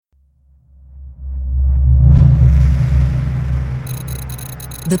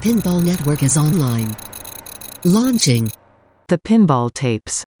The Pinball Network is online. Launching. The Pinball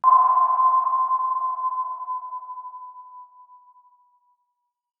Tapes.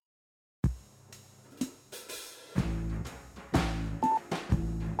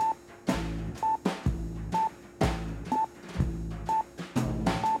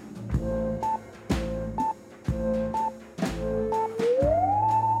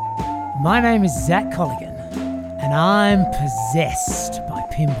 My name is Zach Colligan, and I'm possessed by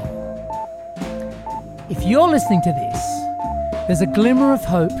pinball. If you're listening to this, there's a glimmer of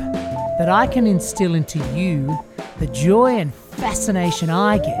hope that I can instill into you the joy and fascination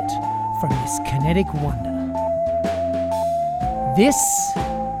I get from this kinetic wonder. This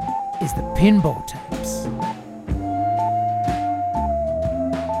is the Pinball Tapes.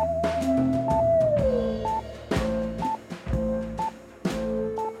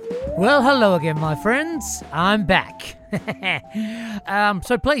 Well, hello again, my friends. I'm back. I'm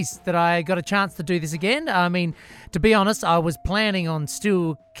so pleased that I got a chance to do this again. I mean, to be honest, I was planning on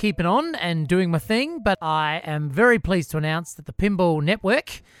still keeping on and doing my thing, but I am very pleased to announce that the Pinball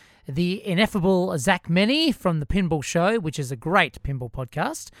Network, the ineffable Zach Meny from The Pinball Show, which is a great pinball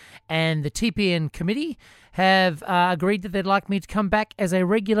podcast, and the TPN committee have agreed that they'd like me to come back as a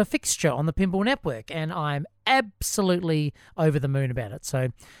regular fixture on the Pinball Network, and I'm absolutely over the moon about it. So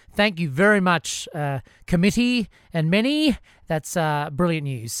thank you very much, committee and Meny. That's brilliant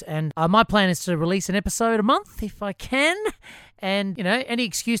news. And my plan is to release an episode a month if I can. And, you know, any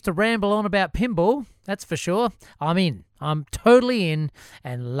excuse to ramble on about pinball, that's for sure. I'm in. I'm totally in,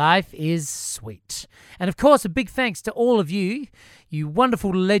 and life is sweet. And, of course, a big thanks to all of you, you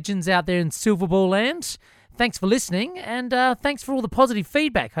wonderful legends out there in Silverball land. Thanks for listening, and thanks for all the positive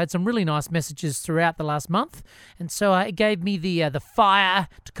feedback. I had some really nice messages throughout the last month, and so it gave me the fire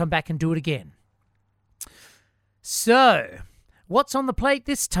to come back and do it again. So, what's on the plate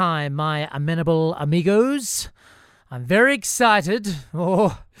this time, my amenable amigos? I'm very excited,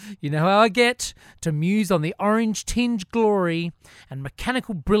 you know how I get, to muse on the orange-tinged glory and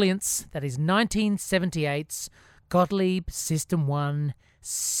mechanical brilliance that is 1978's Gottlieb System 1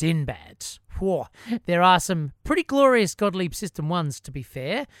 Sinbad. Whoa, there are some pretty glorious Gottlieb System 1s, to be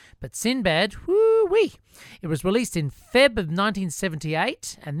fair, but Sinbad, woo-wee. It was released in Feb of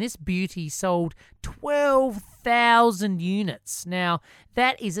 1978, and this beauty sold 12,000 units. Now,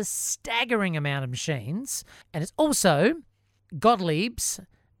 that is a staggering amount of machines, and it's also Gottlieb's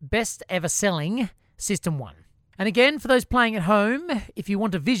best ever selling System 1. And again, for those playing at home, if you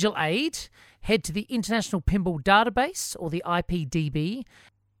want a visual aid, head to the International Pinball Database, or the IPDB,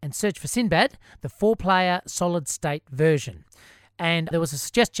 and search for Sinbad, the 4-player solid-state version. And there was a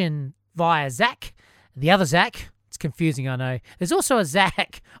suggestion via Zach, the other Zach. It's confusing, I know. There's also a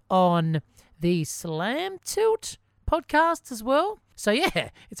Zach on the Slam Tilt podcast as well. So, yeah,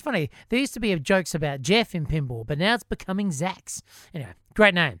 it's funny. There used to be jokes about Jeff in pinball, but now it's becoming Zach's. Anyway,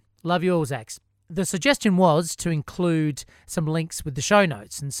 great name. Love you all, Zach's. The suggestion was to include some links with the show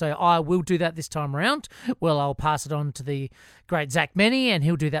notes, and so I will do that this time around. Well, I'll pass it on to the great Zach Meny, and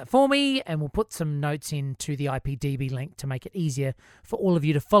he'll do that for me, and we'll put some notes into the IPDB link to make it easier for all of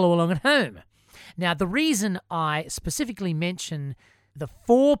you to follow along at home. Now, the reason I specifically mention the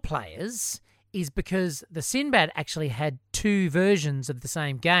 4 players is because the Sinbad actually had 2 versions of the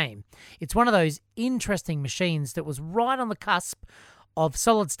same game. It's one of those interesting machines that was right on the cusp of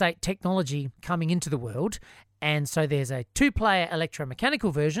solid-state technology coming into the world, and so there's a 2-player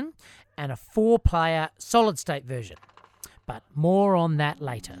electromechanical version and a 4-player solid-state version. But more on that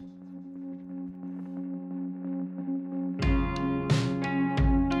later.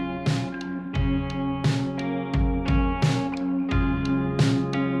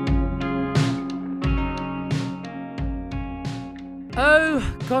 Oh,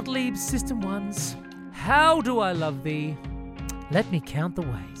 Gottlieb System 1s, how do I love thee? Let me count the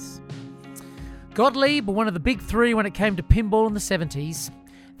ways. Gottlieb were one of the big 3 when it came to pinball in the 70s.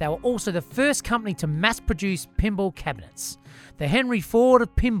 They were also the first company to mass-produce pinball cabinets. The Henry Ford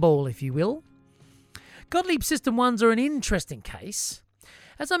of pinball, if you will. Gottlieb System 1s are an interesting case.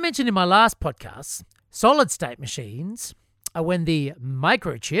 As I mentioned in my last podcast, solid-state machines are when the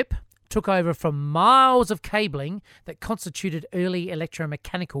microchip took over from miles of cabling that constituted early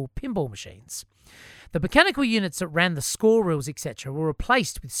electromechanical pinball machines. The mechanical units that ran the score reels, etc., were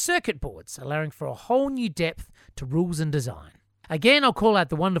replaced with circuit boards, allowing for a whole new depth to rules and design. Again, I'll call out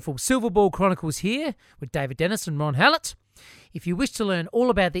the wonderful Silverball Chronicles here with David Dennis and Ron Hallett. If you wish to learn all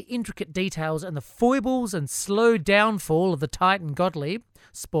about the intricate details and the foibles and slow downfall of the Titan Gottlieb,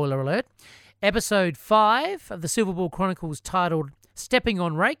 spoiler alert, episode 5 of the Silverball Chronicles titled Stepping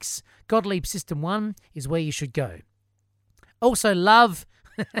on Rakes, Gottlieb System 1 is where you should go. Also love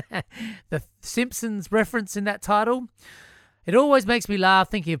The Simpsons reference in that title. It always makes me laugh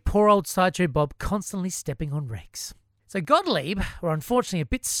thinking of poor old Sideshow Bob constantly stepping on Rex. So Gottlieb were unfortunately a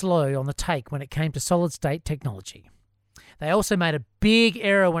bit slow on the take when it came to solid-state technology. They also made a big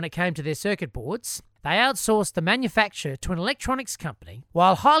error when it came to their circuit boards. They outsourced the manufacture to an electronics company,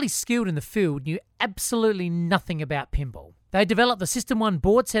 while highly skilled in the field, knew absolutely nothing about pinball. They developed the System 1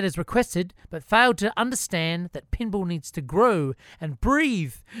 board set as requested, but failed to understand that pinball needs to grow and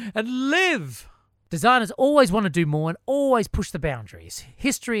breathe and live. Designers always want to do more and always push the boundaries.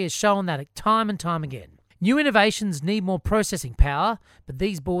 History has shown that time and time again. New innovations need more processing power, but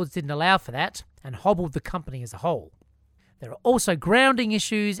these boards didn't allow for that and hobbled the company as a whole. There are also grounding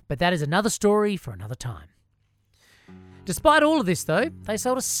issues, but that is another story for another time. Despite all of this, though, they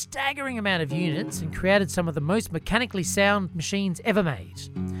sold a staggering amount of units and created some of the most mechanically sound machines ever made.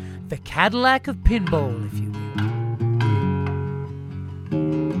 The Cadillac of pinball, if you will.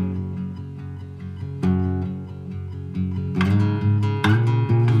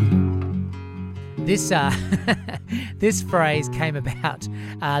 This phrase came about.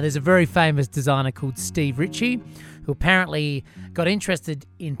 There's a very famous designer called Steve Ritchie, who apparently got interested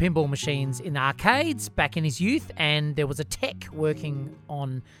in pinball machines in arcades back in his youth, and there was a tech working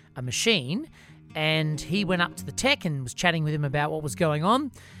on a machine, and he went up to the tech and was chatting with him about what was going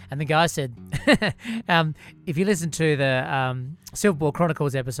on, and the guy said, if you listen to the Silverball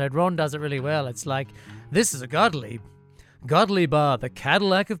Chronicles episode, Ron does it really well. It's like, this is a Gottlieb. Gottlieb are the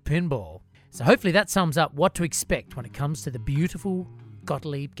Cadillac of pinball. So hopefully that sums up what to expect when it comes to the beautiful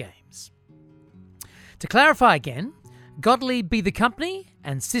Gottlieb games. To clarify again, Gottlieb be the company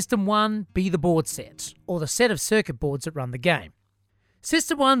and System 1 be the board set, or the set of circuit boards that run the game.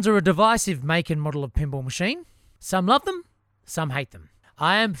 System 1s are a divisive make and model of pinball machine. Some love them, some hate them.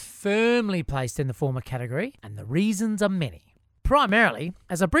 I am firmly placed in the former category, and the reasons are many. Primarily,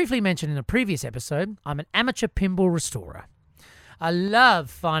 as I briefly mentioned in a previous episode, I'm an amateur pinball restorer. I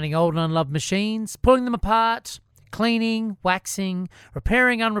love finding old and unloved machines, pulling them apart, cleaning, waxing,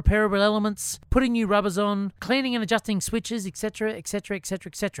 repairing unrepairable elements, putting new rubbers on, cleaning and adjusting switches, etc., etc.,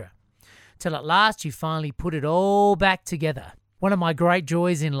 etc., etc. Till at last you finally put it all back together. One of my great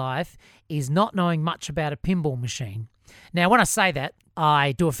joys in life is not knowing much about a pinball machine. Now, when I say that,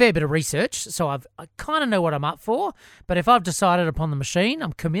 I do a fair bit of research, so I kind of know what I'm up for, but if I've decided upon the machine,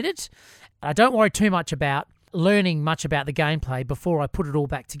 I'm committed. I don't worry too much about learning much about the gameplay before I put it all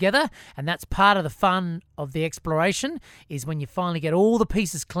back together, and that's part of the fun of the exploration, is when you finally get all the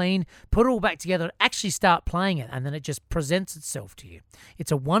pieces clean, put it all back together, and actually start playing it, and then it just presents itself to you.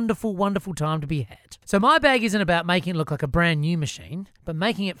 It's a wonderful, wonderful time to be had. So my bag isn't about making it look like a brand new machine, but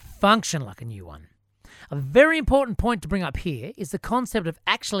making it function like a new one. A very important point to bring up here is the concept of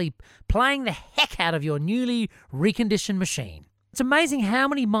actually playing the heck out of your newly reconditioned machine. It's amazing how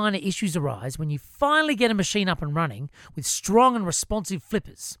many minor issues arise when you finally get a machine up and running with strong and responsive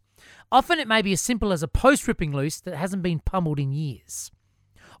flippers. Often it may be as simple as a post ripping loose that hasn't been pummeled in years,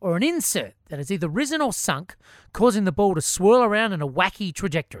 or an insert that has either risen or sunk, causing the ball to swirl around in a wacky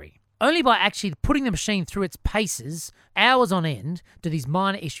trajectory. Only by actually putting the machine through its paces, hours on end, do these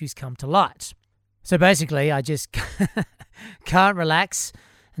minor issues come to light. So basically, I just can't relax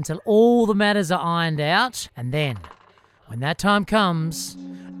until all the matters are ironed out, and then, when that time comes,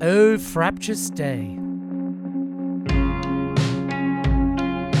 oh fraptious day.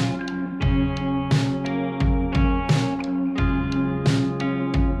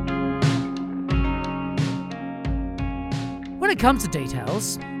 When it comes to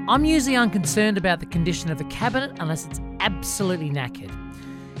details, I'm usually unconcerned about the condition of a cabinet unless it's absolutely knackered.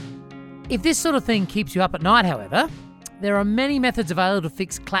 If this sort of thing keeps you up at night, however, there are many methods available to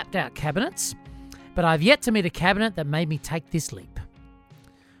fix clapped-out cabinets, but I've yet to meet a cabinet that made me take this leap.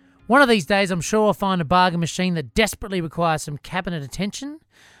 One of these days, I'm sure I'll find a bargain machine that desperately requires some cabinet attention,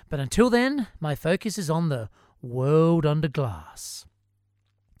 but until then, my focus is on the world under glass.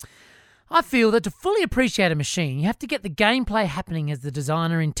 I feel that to fully appreciate a machine, you have to get the gameplay happening as the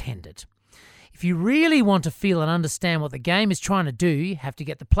designer intended. If you really want to feel and understand what the game is trying to do, you have to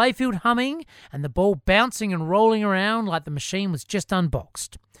get the playfield humming and the ball bouncing and rolling around like the machine was just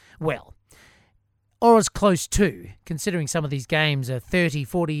unboxed. Well, or as close to, considering some of these games are 30,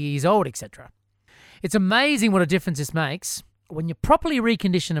 40 years old, etc. It's amazing what a difference this makes when you properly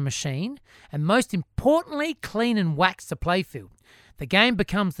recondition a machine, and most importantly, clean and wax the playfield. The game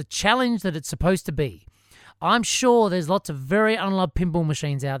becomes the challenge that it's supposed to be. I'm sure there's lots of very unloved pinball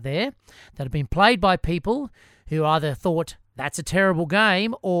machines out there that have been played by people who either thought, that's a terrible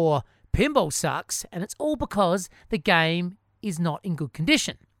game, or pinball sucks, and it's all because the game is not in good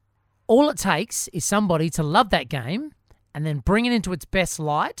condition. All it takes is somebody to love that game and then bring it into its best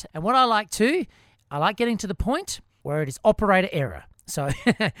light. And what I like getting to the point where it is operator error. So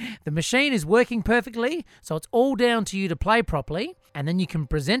the machine is working perfectly, so it's all down to you to play properly, and then you can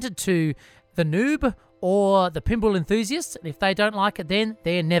present it to the noob or the pinball enthusiast, and if they don't like it, then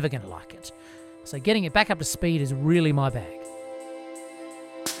they're never going to like it. So getting it back up to speed is really my bag.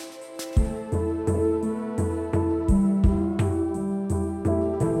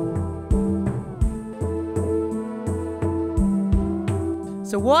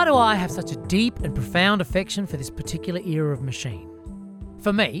 So why do I have such a deep and profound affection for this particular era of machine?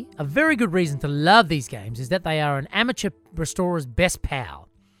 For me, a very good reason to love these games is that they are an amateur restorer's best pal.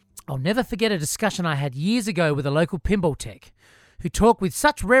 I'll never forget a discussion I had years ago with a local pinball tech who talked with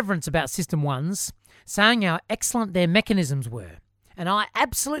such reverence about System 1s, saying how excellent their mechanisms were. And I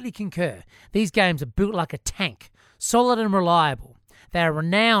absolutely concur. These games are built like a tank, solid and reliable. They are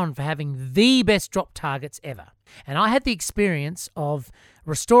renowned for having the best drop targets ever. And I had the experience of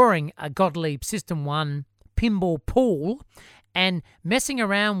restoring a Gottlieb System 1 pinball pool, and messing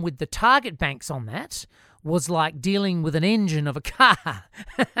around with the target banks on that was like dealing with an engine of a car.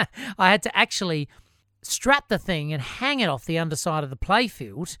 I had to actually strap the thing and hang it off the underside of the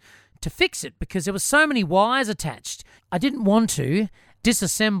playfield to fix it because there were so many wires attached. I didn't want to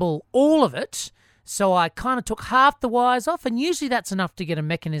disassemble all of it, so I kind of took half the wires off, and usually that's enough to get a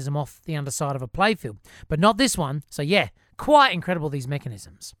mechanism off the underside of a playfield, but not this one. So yeah, quite incredible, these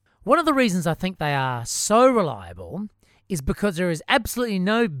mechanisms. One of the reasons I think they are so reliable is because there is absolutely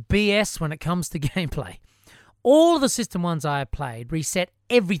no BS when it comes to gameplay. All of the System 1s I have played reset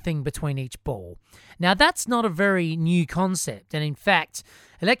everything between each ball. Now, that's not a very new concept, and in fact,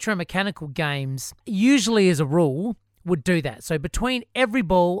 electromechanical games usually, as a rule, would do that. So between every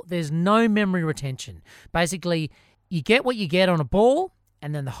ball, there's no memory retention. Basically, you get what you get on a ball,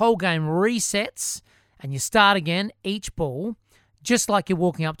 and then the whole game resets, and you start again each ball, just like you're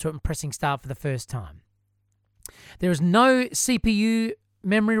walking up to it and pressing start for the first time. There is no CPU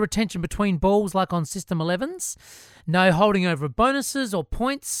memory retention between balls like on System 11s. No holding over of bonuses or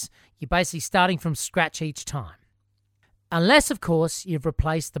points. You're basically starting from scratch each time. Unless, of course, you've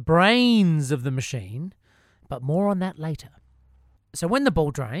replaced the brains of the machine, but more on that later. So when the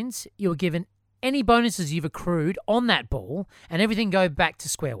ball drains, you are given any bonuses you've accrued on that ball, and everything go back to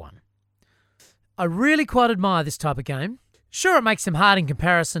square one. I really quite admire this type of game. Sure, it makes them hard in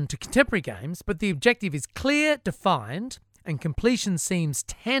comparison to contemporary games, but the objective is clear, defined, and completion seems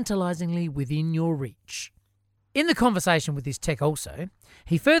tantalizingly within your reach. In the conversation with this tech also,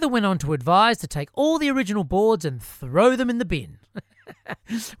 he further went on to advise to take all the original boards and throw them in the bin,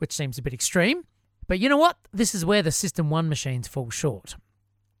 which seems a bit extreme. But you know what? This is where the System 1 machines fall short.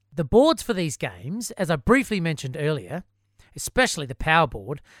 The boards for these games, as I briefly mentioned earlier, especially the power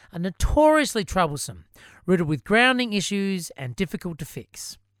board, are notoriously troublesome, riddled with grounding issues and difficult to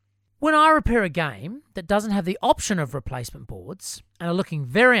fix. When I repair a game that doesn't have the option of replacement boards and are looking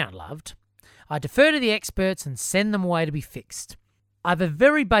very unloved, I defer to the experts and send them away to be fixed. I have a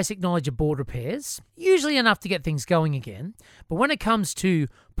very basic knowledge of board repairs, usually enough to get things going again, but when it comes to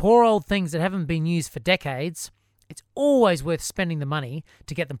poor old things that haven't been used for decades, it's always worth spending the money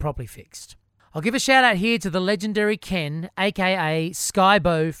to get them properly fixed. I'll give a shout out here to the legendary Ken, aka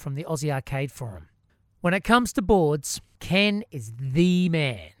Skybo from the Aussie Arcade Forum. When it comes to boards, Ken is the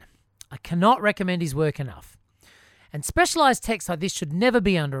man. I cannot recommend his work enough. And specialised techs like this should never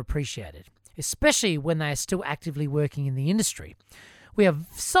be underappreciated, especially when they are still actively working in the industry. We are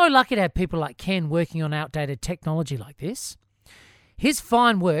so lucky to have people like Ken working on outdated technology like this. His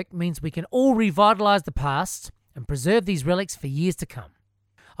fine work means we can all revitalise the past and preserve these relics for years to come.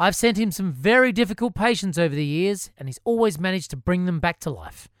 I've sent him some very difficult patients over the years, and he's always managed to bring them back to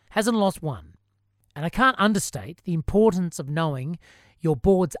life. Hasn't lost one. And I can't understate the importance of knowing your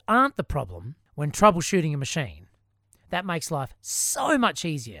boards aren't the problem when troubleshooting a machine. That makes life so much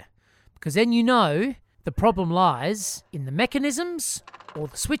easier, because then you know the problem lies in the mechanisms or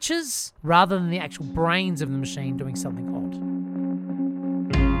the switches rather than the actual brains of the machine doing something odd.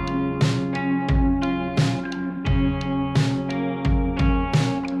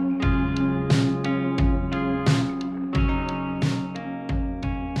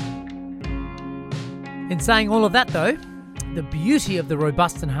 In saying all of that though, the beauty of the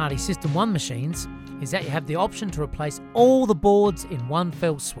robust and hardy System 1 machines is that you have the option to replace all the boards in one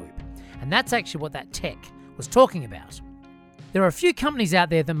fell swoop. And that's actually what that tech was talking about. There are a few companies out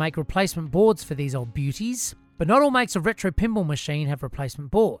there that make replacement boards for these old beauties, but not all makes of retro pinball machine have replacement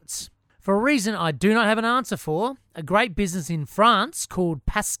boards. For a reason I do not have an answer for, a great business in France called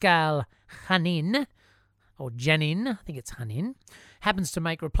Pascal Janin, I think it's Janin, happens to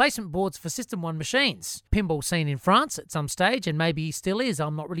make replacement boards for System 1 machines. Pinball scene in France at some stage, and maybe still is,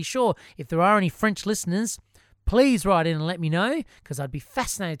 I'm not really sure. If there are any French listeners, please write in and let me know, because I'd be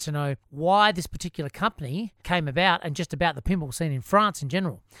fascinated to know why this particular company came about and just about the pinball scene in France in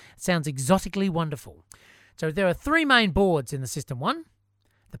general. It sounds exotically wonderful. So there are 3 main boards in the System 1,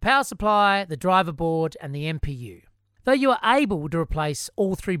 the power supply, the driver board, and the MPU. Though you are able to replace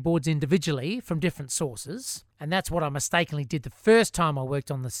all 3 boards individually from different sources, and that's what I mistakenly did the first time I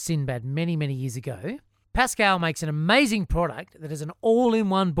worked on the Sinbad many, many years ago, Pascal makes an amazing product that is an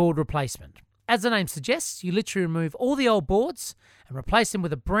all-in-one board replacement. As the name suggests, you literally remove all the old boards and replace them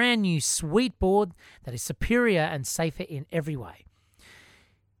with a brand new sweet board that is superior and safer in every way.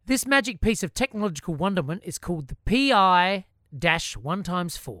 This magic piece of technological wonderment is called the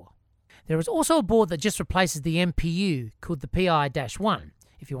PI-1x4. There is also a board that just replaces the MPU called the PI-1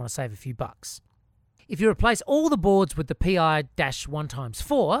 if you want to save a few bucks. If you replace all the boards with the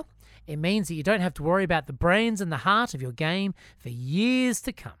PI-1x4, it means that you don't have to worry about the brains and the heart of your game for years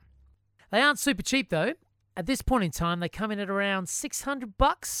to come. They aren't super cheap though. At this point in time, they come in at around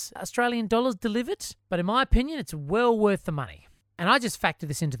 $600 Australian dollars delivered, but in my opinion, it's well worth the money. And I just factor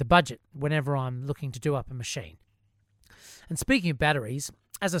this into the budget whenever I'm looking to do up a machine. And speaking of batteries,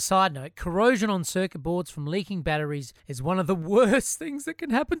 as a side note, corrosion on circuit boards from leaking batteries is one of the worst things that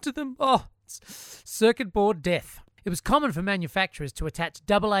can happen to them. Oh, it's circuit board death. It was common for manufacturers to attach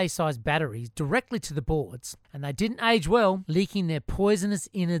AA-sized batteries directly to the boards, and they didn't age well, leaking their poisonous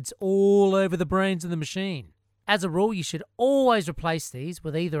innards all over the brains of the machine. As a rule, you should always replace these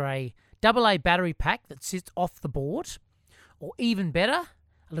with either a AA battery pack that sits off the board, or even better,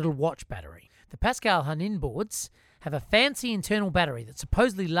 a little watch battery. The Pascal Hanin boards have a fancy internal battery that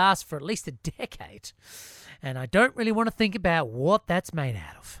supposedly lasts for at least a decade, and I don't really want to think about what that's made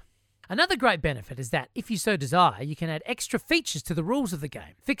out of. Another great benefit is that, if you so desire, you can add extra features to the rules of the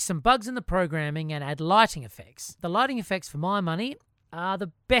game, fix some bugs in the programming, and add lighting effects. The lighting effects, for my money, are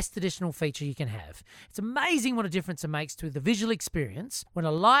the best additional feature you can have. It's amazing what a difference it makes to the visual experience when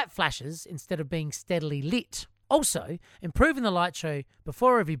a light flashes instead of being steadily lit. Also, improving the light show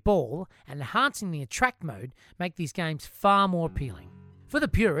before every ball and enhancing the attract mode make these games far more appealing. For the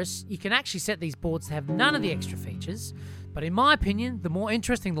purists, you can actually set these boards to have none of the extra features, but in my opinion, the more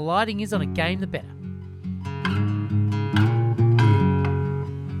interesting the lighting is on a game, the better.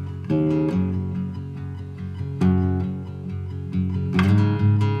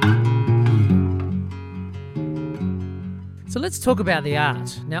 So let's talk about the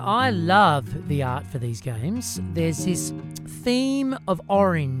art. Now, I love the art for these games. There's this theme of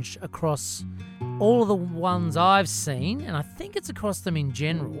orange across all of the ones I've seen, and I think it's across them in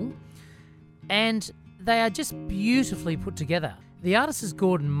general, and they are just beautifully put together. The artist is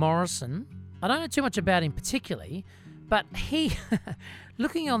Gordon Morrison. I don't know too much about him particularly, but he,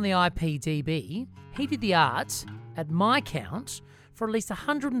 looking on the IPDB, he did the art, at my count, for at least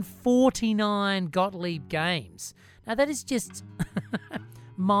 149 Gottlieb games. Now, that is just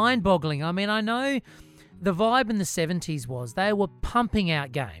mind-boggling. I mean, I know the vibe in the 70s was they were pumping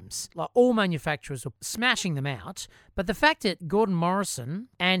out games. Like, all manufacturers were smashing them out. But the fact that Gordon Morrison,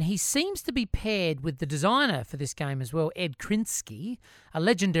 and he seems to be paired with the designer for this game as well, Ed Krinsky, a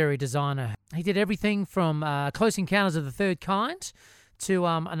legendary designer. He did everything from Close Encounters of the Third Kind to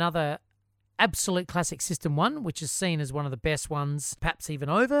another absolute classic System 1, which is seen as one of the best ones, perhaps even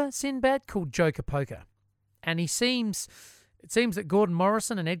over Sinbad, called Joker Poker. And it seems that Gordon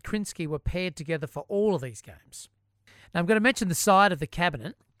Morrison and Ed Krinsky were paired together for all of these games. Now, I'm going to mention the side of the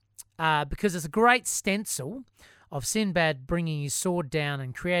cabinet because it's a great stencil of Sinbad bringing his sword down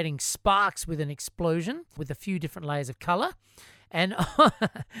and creating sparks with an explosion with a few different layers of colour. And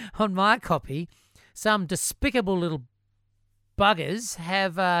on my copy, some despicable little buggers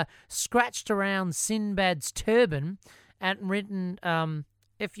have scratched around Sinbad's turban and written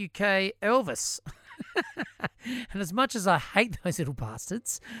FUK Elvis. And as much as I hate those little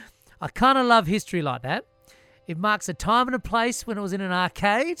bastards, I kind of love history like that. It marks a time and a place when it was in an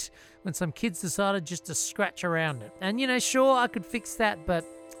arcade, when some kids decided just to scratch around it. And, sure, I could fix that, but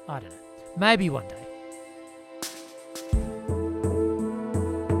I don't know. Maybe one day.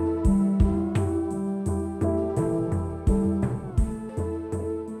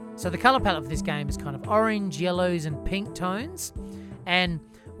 So the colour palette for this game is kind of orange, yellows, and pink tones. And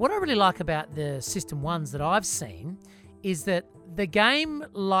what I really like about the System 1s that I've seen is that the game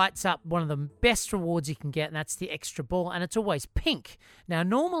lights up one of the best rewards you can get, and that's the extra ball, and it's always pink. Now,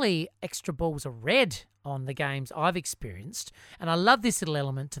 normally extra balls are red on the games I've experienced, and I love this little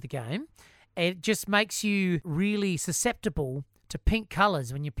element to the game. It just makes you really susceptible to pink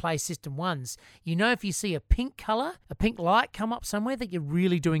colours when you play System 1s. You know if you see a pink colour, a pink light come up somewhere that you're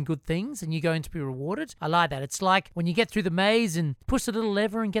really doing good things and you're going to be rewarded. I like that. It's like when you get through the maze and push the little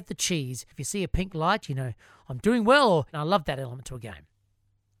lever and get the cheese. If you see a pink light, you know, I'm doing well. And I love that element to a game.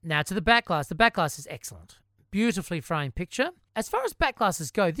 Now to the back glass. The back glass is excellent. Beautifully framed picture. As far as back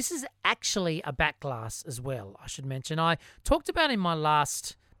glasses go, this is actually a back glass as well, I should mention. I talked about in my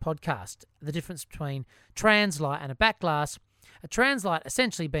last podcast the difference between translight and a back glass. A translight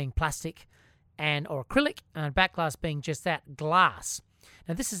essentially being plastic or acrylic, and a back glass being just that, glass.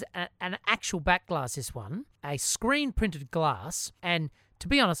 Now this is an actual back glass, this one, a screen printed glass, and to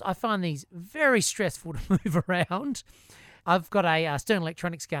be honest, I find these very stressful to move around. I've got a Stern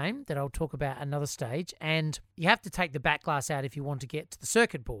Electronics game that I'll talk about at another stage, and you have to take the back glass out if you want to get to the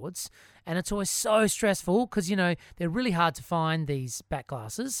circuit boards, and it's always so stressful because, you know, they're really hard to find, these back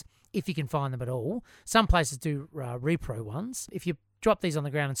glasses, if you can find them at all. Some places do repro ones. If you drop these on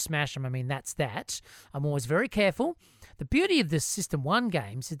the ground and smash them, I mean, that's that. I'm always very careful. The beauty of the System 1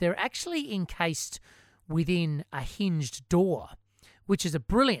 games is they're actually encased within a hinged door, which is a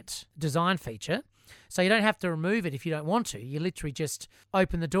brilliant design feature. So you don't have to remove it if you don't want to. You literally just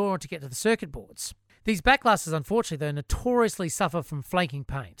open the door to get to the circuit boards. These back glasses, unfortunately, though, notoriously suffer from flaking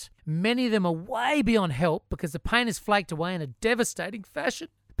paint. Many of them are way beyond help because the paint is flaked away in a devastating fashion.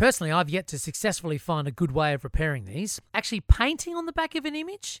 Personally, I've yet to successfully find a good way of repairing these. Actually, painting on the back of an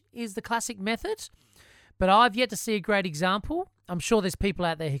image is the classic method, but I've yet to see a great example. I'm sure there's people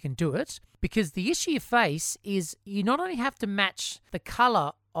out there who can do it, because the issue you face is you not only have to match the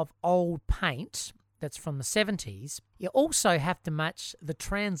colour of old paint that's from the 70s, you also have to match the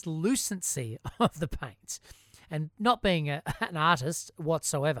translucency of the paint. And not being an artist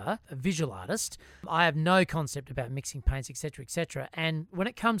whatsoever, a visual artist, I have no concept about mixing paints, etc., etc. And when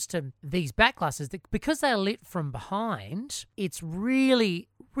it comes to these back glasses, because they're lit from behind, it's really,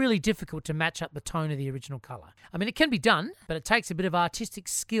 really difficult to match up the tone of the original colour. I mean, it can be done, but it takes a bit of artistic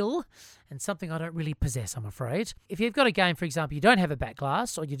skill and something I don't really possess, I'm afraid. If you've got a game, for example, you don't have a back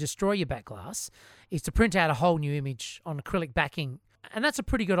glass or you destroy your back glass, is to print out a whole new image on acrylic backing. And that's a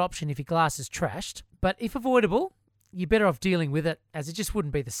pretty good option if your glass is trashed. But if avoidable, you're better off dealing with it, as it just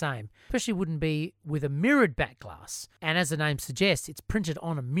wouldn't be the same. Especially wouldn't be with a mirrored back glass. And as the name suggests, it's printed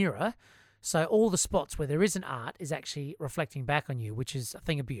on a mirror. So all the spots where there isn't art is actually reflecting back on you, which is a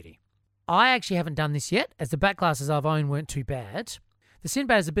thing of beauty. I actually haven't done this yet, as the back glasses I've owned weren't too bad. The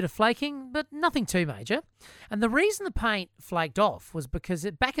Sinbad is a bit of flaking, but nothing too major. And the reason the paint flaked off was because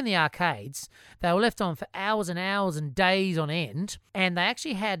back in the arcades, they were left on for hours and hours and days on end. And they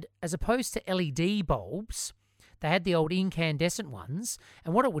actually had, as opposed to LED bulbs, they had the old incandescent ones.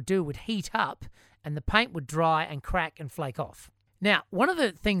 And what it would do would heat up and the paint would dry and crack and flake off. Now, one of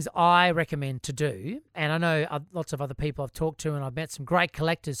the things I recommend to do, and I know lots of other people I've talked to and I've met some great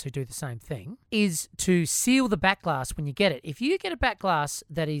collectors who do the same thing, is to seal the back glass when you get it. If you get a back glass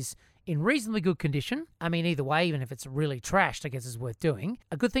that is in reasonably good condition, I mean, either way, even if it's really trashed, I guess it's worth doing,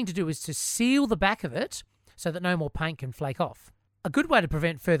 a good thing to do is to seal the back of it so that no more paint can flake off. A good way to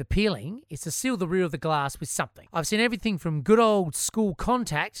prevent further peeling is to seal the rear of the glass with something. I've seen everything from good old school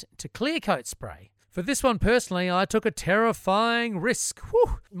contact to clear coat spray. For this one, personally, I took a terrifying risk.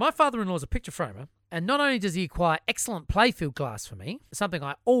 Whew. My father-in-law is a picture framer, and not only does he acquire excellent playfield glass for me, something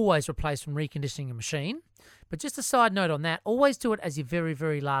I always replace from reconditioning a machine, but just a side note on that, always do it as your very,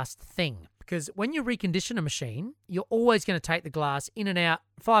 very last thing. Because when you recondition a machine, you're always going to take the glass in and out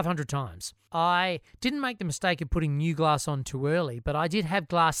 500 times. I didn't make the mistake of putting new glass on too early, but I did have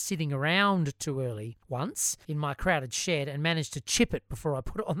glass sitting around too early once in my crowded shed and managed to chip it before I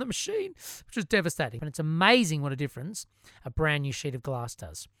put it on the machine, which was devastating. And it's amazing what a difference a brand new sheet of glass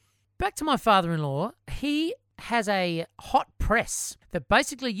does. Back to my father-in-law, he has a hot press that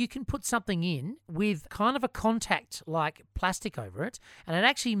basically you can put something in with kind of a contact like plastic over it, and it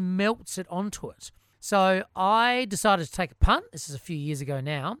actually melts it onto it. So I decided to take a punt, this is a few years ago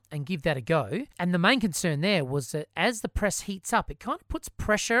now, and give that a go. And the main concern there was that as the press heats up, it kind of puts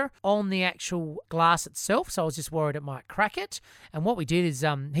pressure on the actual glass itself. So I was just worried it might crack it. And what we did is,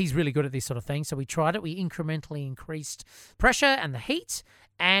 he's really good at this sort of thing. So we tried it. We incrementally increased pressure and the heat.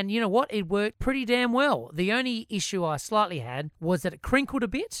 And you know what? It worked pretty damn well. The only issue I slightly had was that it crinkled a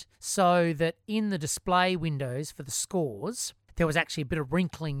bit, so that in the display windows for the scores, there was actually a bit of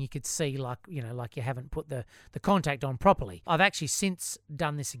wrinkling you could see, like you haven't put the contact on properly. I've actually since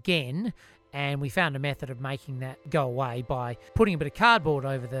done this again, and we found a method of making that go away by putting a bit of cardboard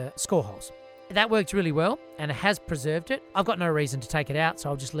over the score holes. That worked really well, and it has preserved it. I've got no reason to take it out, so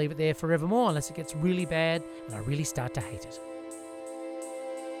I'll just leave it there forevermore unless it gets really bad and I really start to hate it.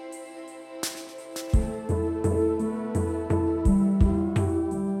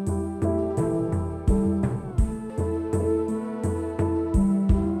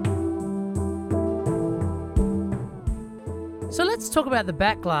 So let's talk about the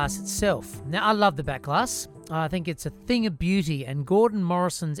back glass itself. Now, I love the back glass. I think it's a thing of beauty, and Gordon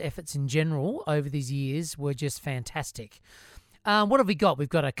Morrison's efforts in general over these years were just fantastic. What have we got? We've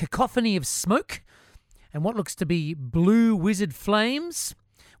got a cacophony of smoke and what looks to be blue wizard flames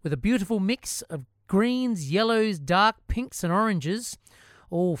with a beautiful mix of greens, yellows, dark pinks and oranges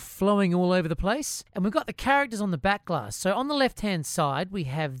all flowing all over the place. And we've got the characters on the back glass. So on the left-hand side, we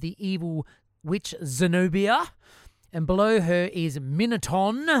have the evil witch Zenobia, and below her is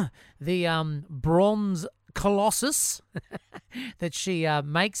Minoton, the bronze colossus that she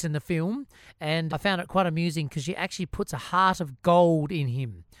makes in the film. And I found it quite amusing because she actually puts a heart of gold in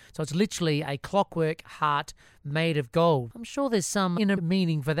him. So it's literally a clockwork heart made of gold. I'm sure there's some inner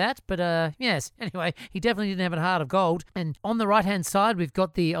meaning for that, but yes. Anyway, he definitely didn't have a heart of gold. And on the right-hand side, we've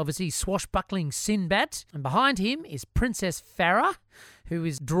got the obviously swashbuckling Sinbad. And behind him is Princess Farah, who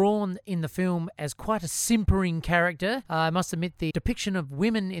is drawn in the film as quite a simpering character. I must admit the depiction of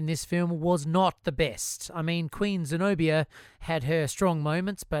women in this film was not the best. I mean, Queen Zenobia had her strong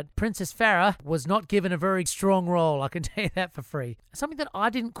moments, but Princess Farah was not given a very strong role, I can tell you that for free. Something that I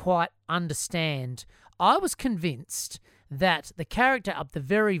didn't quite understand. I was convinced that the character up the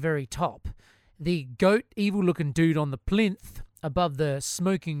very, very top, the goat evil-looking dude on the plinth above the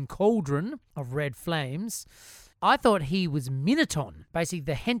smoking cauldron of red flames, I thought he was Minoton, basically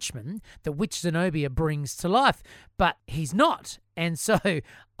the henchman that Witch Zenobia brings to life, but he's not. And so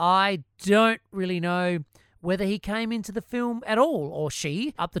I don't really know whether he came into the film at all, or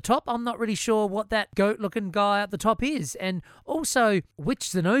she. Up the top, I'm not really sure what that goat-looking guy up the top is. And also,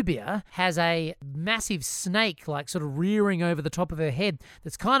 Witch Zenobia has a massive snake, like sort of rearing over the top of her head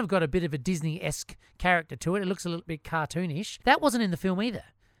that's kind of got a bit of a Disney-esque character to it. It looks a little bit cartoonish. That wasn't in the film either.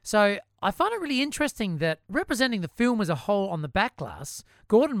 So I find it really interesting that representing the film as a whole on the back glass,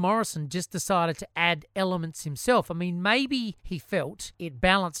 Gordon Morrison just decided to add elements himself. I mean, maybe he felt it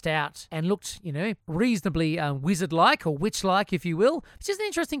balanced out and looked, reasonably wizard-like or witch-like, if you will. It's just an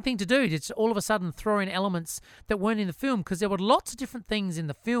interesting thing to do, to all of a sudden throw in elements that weren't in the film, because there were lots of different things in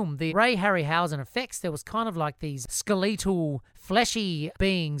the film. The Ray Harryhausen effects, there was kind of like these skeletal, fleshy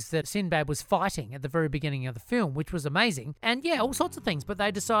beings that Sinbad was fighting at the very beginning of the film, which was amazing. And yeah, all sorts of things, but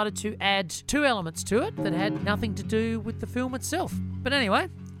they decided to add two elements to it that had nothing to do with the film itself. But anyway,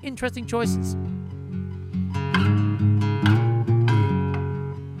 interesting choices.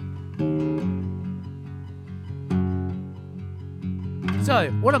 So,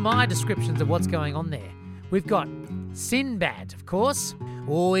 what are my descriptions of what's going on there? We've got Sinbad, of course.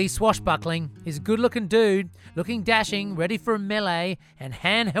 Oh, he's swashbuckling. He's a good-looking dude, looking dashing, ready for a melee, and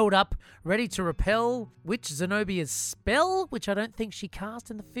hand held up, ready to repel Witch Zenobia's spell, which I don't think she cast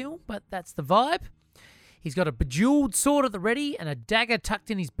in the film, but that's the vibe. He's got a bejeweled sword at the ready and a dagger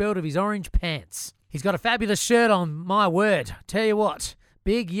tucked in his belt of his orange pants. He's got a fabulous shirt on, my word. Tell you what,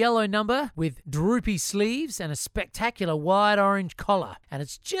 big yellow number with droopy sleeves and a spectacular wide orange collar. And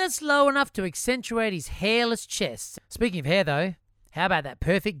it's just low enough to accentuate his hairless chest. Speaking of hair, though, how about that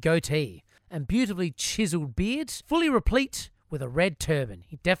perfect goatee and beautifully chiseled beard, fully replete with a red turban?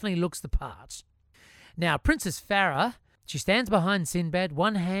 He definitely looks the part. Now, Princess Farah, she stands behind Sinbad,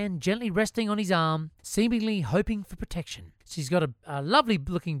 one hand gently resting on his arm, seemingly hoping for protection. She's got a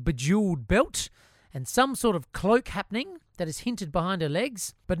lovely-looking bejeweled belt and some sort of cloak happening that is hinted behind her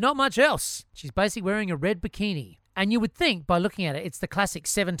legs, but not much else. She's basically wearing a red bikini. And you would think, by looking at it, it's the classic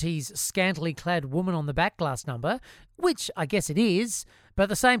 70s scantily clad woman on the back glass number, which I guess it is, but at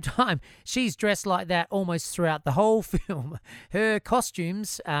the same time, she's dressed like that almost throughout the whole film. Her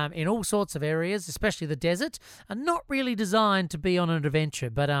costumes, in all sorts of areas, especially the desert, are not really designed to be on an adventure,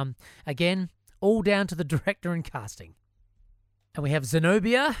 but again, all down to the director and casting. And we have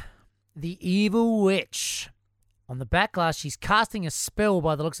Zenobia, the evil witch. On the back glass, she's casting a spell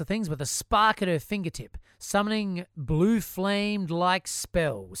by the looks of things with a spark at her fingertip, summoning blue flamed-like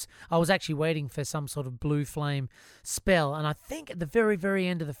spells. I was actually waiting for some sort of blue flame spell, and I think at the very, very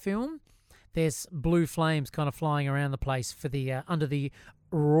end of the film, there's blue flames kind of flying around the place for the under the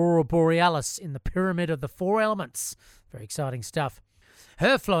Aurora Borealis in the Pyramid of the Four Elements. Very exciting stuff.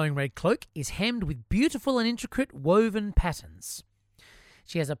 Her flowing red cloak is hemmed with beautiful and intricate woven patterns.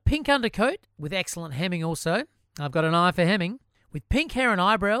 She has a pink undercoat with excellent hemming also. I've got an eye for hemming. With pink hair and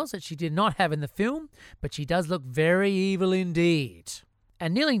eyebrows that she did not have in the film, but she does look very evil indeed.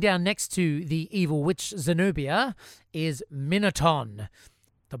 And kneeling down next to the evil witch Zenobia is Minoton,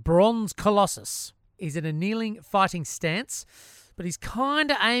 the bronze colossus. He's in a kneeling fighting stance, but he's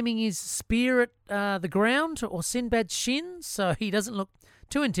kind of aiming his spear at the ground or Sinbad's shin, so he doesn't look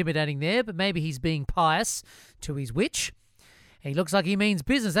too intimidating there, but maybe he's being pious to his witch. He looks like he means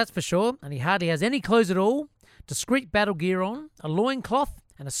business, that's for sure, and he hardly has any clothes at all. discreet battle gear on, a loincloth,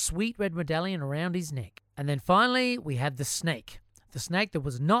 and a sweet red medallion around his neck. And then finally, we have the snake. The snake that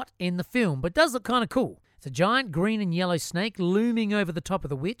was not in the film, but does look kind of cool. It's a giant green and yellow snake looming over the top of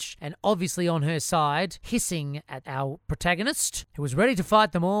the witch, and obviously on her side, hissing at our protagonist, who is ready to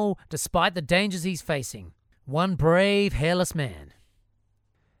fight them all despite the dangers he's facing. One brave, hairless man.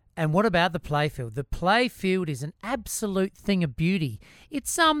 And what about the playfield? The playfield is an absolute thing of beauty.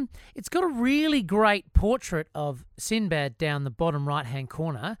 It's got a really great portrait of Sinbad down the bottom right-hand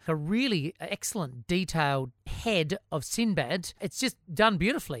corner. A really excellent detailed head of Sinbad. It's just done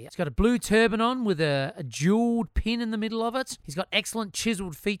beautifully. It's got a blue turban on with a jeweled pin in the middle of it. He's got excellent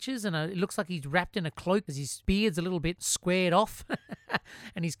chiseled features, and it looks like he's wrapped in a cloak because his beard's a little bit squared off.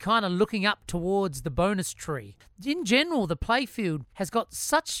 And he's kind of looking up towards the bonus tree. In general, the playfield has got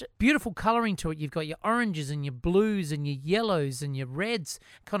such beautiful colouring to it. You've got your oranges and your blues and your yellows and your reds,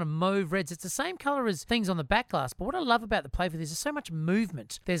 kind of mauve reds. It's the same colour as things on the back glass, but what I love about the playfield is there's so much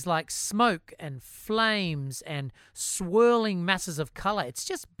movement. There's like smoke and flames and swirling masses of colour. It's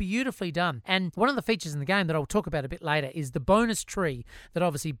just beautifully done. And one of the features in the game that I'll talk about a bit later is the bonus tree that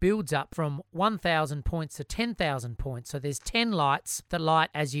obviously builds up from 1,000 points to 10,000 points. So there's 10 lights that light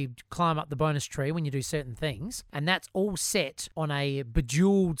as you climb up the bonus tree when you do certain things. And that's all set on a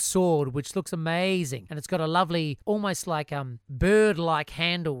bejeweled sword, which looks amazing. And it's got a lovely, almost like bird-like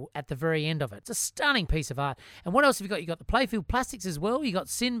handle at the very end of it. It's a stunning piece of art. And what else have you got? You got the playfield plastics as well. You got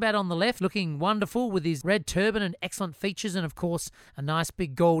Sinbad on the left, looking wonderful with his red turban and excellent features, and of course a nice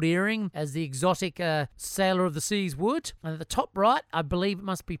big gold earring, as the exotic sailor of the seas would. And at the top right, I believe it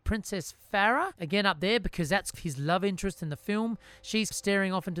must be Princess Farah, again up there, because that's his love interest in the film. She's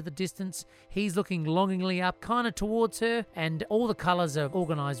staring off into the distance. He's looking longingly up, kind of towards her, and all the colours are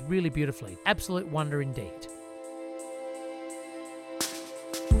organised really beautifully. Absolute wonder indeed.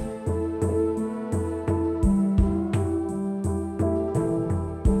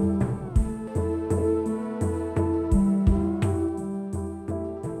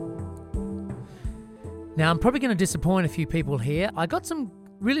 Now, I'm probably going to disappoint a few people here. I got some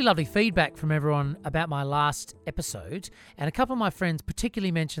really lovely feedback from everyone about my last episode, and a couple of my friends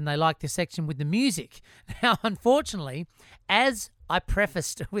particularly mentioned they liked this section with the music. Now, unfortunately, as I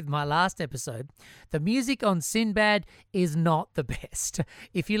prefaced with my last episode, the music on Sinbad is not the best.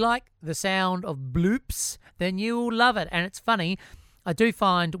 If you like the sound of bloops, then you'll love it. And it's funny, I do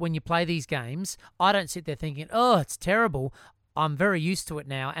find when you play these games, I don't sit there thinking, oh, it's terrible. I'm very used to it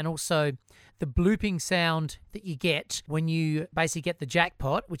now. And also the blooping sound that you get when you basically get the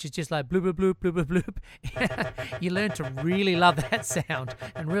jackpot, which is just like bloop, bloop, bloop, bloop, bloop, bloop. You learn to really love that sound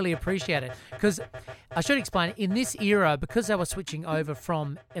and really appreciate it. Because I should explain, in this era, because they were switching over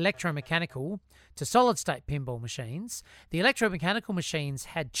from electromechanical to solid-state pinball machines, the electromechanical machines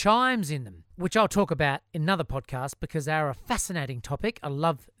had chimes in them, which I'll talk about in another podcast because they're a fascinating topic. I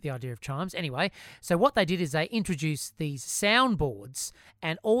love the idea of chimes. Anyway, so what they did is they introduced these soundboards,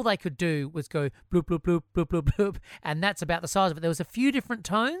 and all they could do was go bloop, bloop, bloop, bloop, bloop, bloop, and that's about the size of it. There was a few different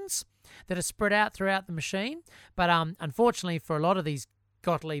tones that are spread out throughout the machine, but unfortunately for a lot of these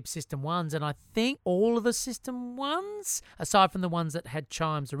Gottlieb System 1s, and I think all of the System 1s, aside from the ones that had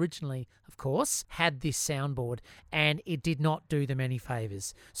chimes originally, of course, had this soundboard, and it did not do them any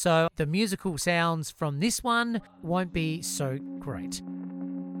favours. So the musical sounds from this one won't be so great.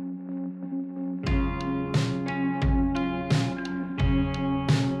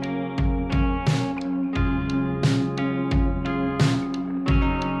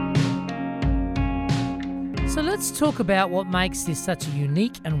 So let's talk about what makes this such a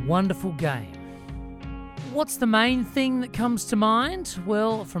unique and wonderful game. What's the main thing that comes to mind?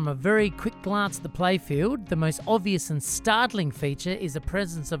 Well, from a very quick glance at the playfield, the most obvious and startling feature is the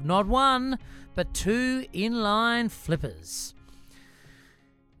presence of not one, but two inline flippers.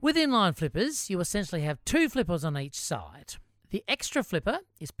 With inline flippers, you essentially have two flippers on each side. The extra flipper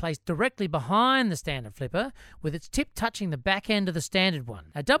is placed directly behind the standard flipper, with its tip touching the back end of the standard one.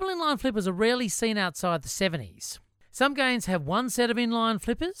 Now, double inline flippers are rarely seen outside the 70s. Some games have one set of inline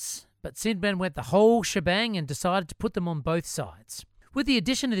flippers, but Sinbad went the whole shebang and decided to put them on both sides. With the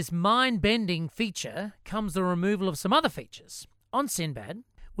addition of this mind-bending feature comes the removal of some other features. On Sinbad,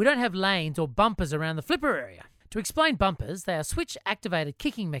 we don't have lanes or bumpers around the flipper area. To explain bumpers, they are switch-activated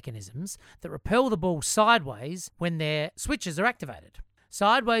kicking mechanisms that repel the ball sideways when their switches are activated.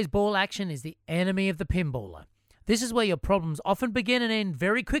 Sideways ball action is the enemy of the pinballer. This is where your problems often begin and end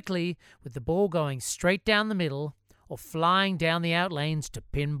very quickly, with the ball going straight down the middle or flying down the out lanes to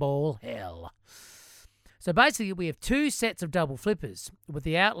pinball hell. So basically we have two sets of double flippers with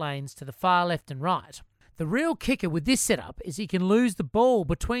the out lanes to the far left and right. The real kicker with this setup is you can lose the ball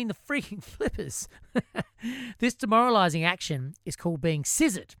between the freaking flippers. This demoralising action is called being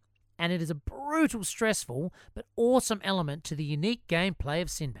scissored, and it is a brutal, stressful, but awesome element to the unique gameplay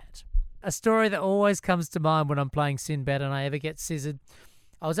of Sinbad. A story that always comes to mind when I'm playing Sinbad and I ever get scissored.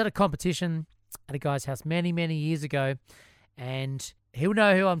 I was at a competition at a guy's house many, many years ago, and he'll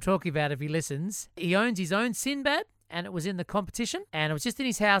know who I'm talking about if he listens. He owns his own Sinbad, and it was in the competition, and it was just in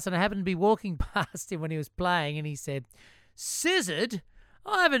his house, and I happened to be walking past him when he was playing, and he said, "Scissored?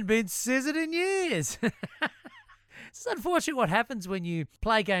 I haven't been scissored in years." It's unfortunate what happens when you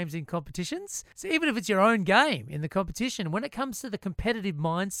play games in competitions. So even if it's your own game in the competition, when it comes to the competitive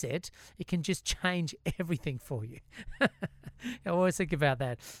mindset, it can just change everything for you. I always think about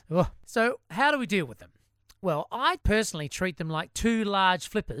that. Oh. So how do we deal with them? Well, I personally treat them like two large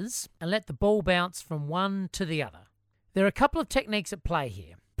flippers and let the ball bounce from one to the other. There are a couple of techniques at play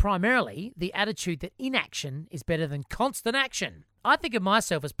here. Primarily, the attitude that inaction is better than constant action. I think of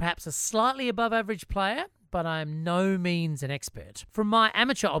myself as perhaps a slightly above average player, but I am no means an expert. From my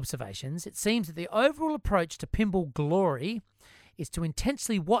amateur observations, it seems that the overall approach to pinball glory is to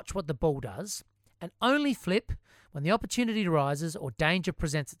intensely watch what the ball does and only flip when the opportunity arises or danger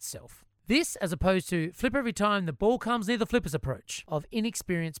presents itself. This as opposed to flip every time the ball comes near the flipper's approach of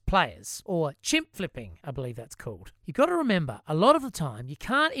inexperienced players, or chimp flipping, I believe that's called. You've got to remember, a lot of the time you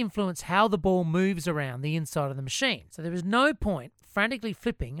can't influence how the ball moves around the inside of the machine, so there is no point frantically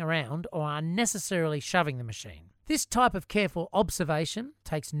flipping around or unnecessarily shoving the machine. This type of careful observation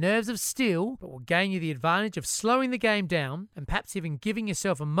takes nerves of steel, but will gain you the advantage of slowing the game down and perhaps even giving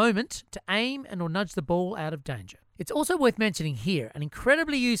yourself a moment to aim and or nudge the ball out of danger. It's also worth mentioning here, an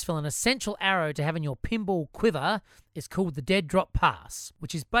incredibly useful and essential arrow to have in your pinball quiver is called the dead drop pass,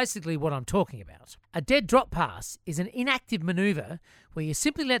 which is basically what I'm talking about. A dead drop pass is an inactive maneuver where you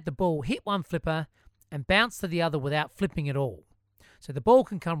simply let the ball hit one flipper and bounce to the other without flipping at all. So the ball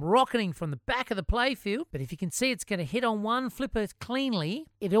can come rocketing from the back of the playfield, but if you can see it's going to hit on one flipper cleanly,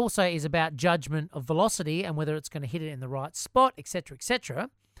 it also is about judgment of velocity and whether it's going to hit it in the right spot, etc., etc.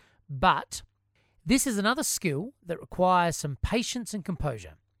 But this is another skill that requires some patience and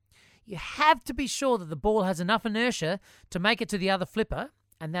composure. You have to be sure that the ball has enough inertia to make it to the other flipper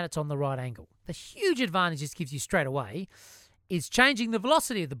and that it's on the right angle. The huge advantage this gives you straight away is changing the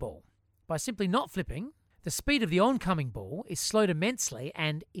velocity of the ball. By simply not flipping, the speed of the oncoming ball is slowed immensely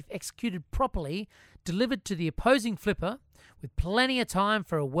and, if executed properly, delivered to the opposing flipper with plenty of time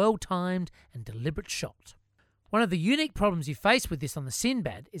for a well-timed and deliberate shot. One of the unique problems you face with this on the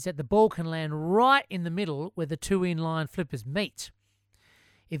Sinbad is that the ball can land right in the middle where the two inline flippers meet.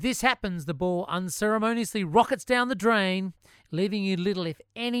 If this happens, the ball unceremoniously rockets down the drain, leaving you little if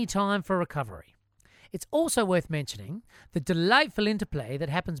any time for recovery. It's also worth mentioning the delightful interplay that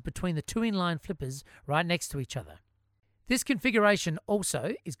happens between the two inline flippers right next to each other. This configuration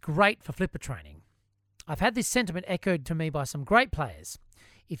also is great for flipper training. I've had this sentiment echoed to me by some great players.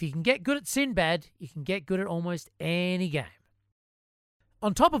 If you can get good at Sinbad, you can get good at almost any game.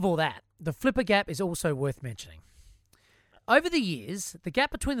 On top of all that, the flipper gap is also worth mentioning. Over the years, the gap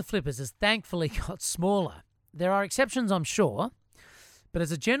between the flippers has thankfully got smaller. There are exceptions, I'm sure, but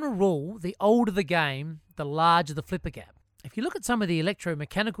as a general rule, the older the game, the larger the flipper gap. If you look at some of the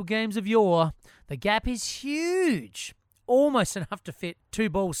electromechanical games of yore, the gap is huge, almost enough to fit two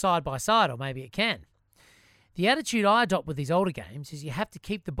balls side by side, or maybe it can. The attitude I adopt with these older games is you have to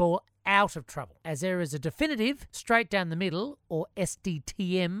keep the ball out of trouble, as there is a definitive straight down the middle, or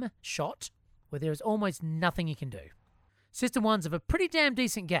SDTM, shot, where there is almost nothing you can do. System 1s have a pretty damn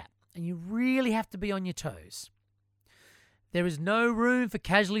decent gap, and you really have to be on your toes. There is no room for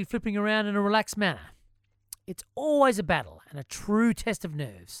casually flipping around in a relaxed manner. It's always a battle and a true test of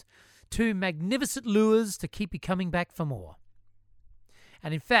nerves. Two magnificent lures to keep you coming back for more.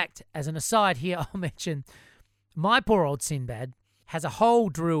 And in fact, as an aside here, I'll mention my poor old Sinbad has a hole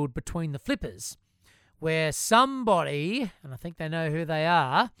drilled between the flippers where somebody, and I think they know who they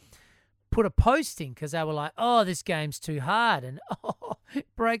are, put a post in because they were like, oh, this game's too hard, and oh, it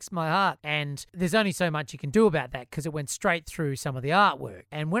breaks my heart. And there's only so much you can do about that because it went straight through some of the artwork.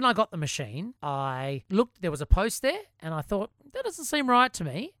 And when I got the machine, I looked, there was a post there, and I thought, that doesn't seem right to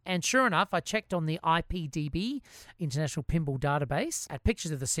me. And sure enough, I checked on the IPDB, International Pinball Database, at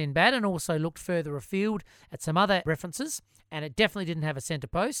pictures of the Sinbad, and also looked further afield at some other references, and it definitely didn't have a centre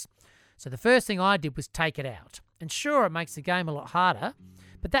post. So the first thing I did was take it out. And sure, it makes the game a lot harder,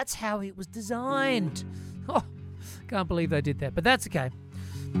 but that's how it was designed. Oh, can't believe they did that, but that's okay.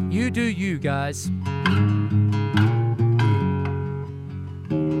 You do you, guys.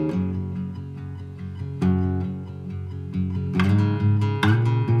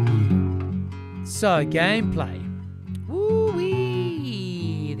 So, gameplay.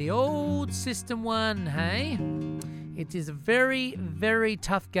 Woo-wee! The old System 1, hey? It is a very, very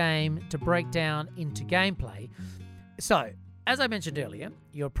tough game to break down into gameplay. So, as I mentioned earlier,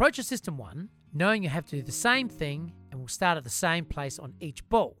 you approach a System 1 knowing you have to do the same thing and will start at the same place on each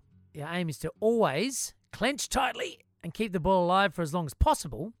ball. Your aim is to always clench tightly and keep the ball alive for as long as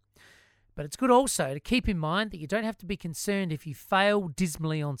possible. But it's good also to keep in mind that you don't have to be concerned if you fail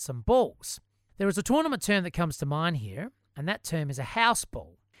dismally on some balls. There is a tournament term that comes to mind here, and that term is a house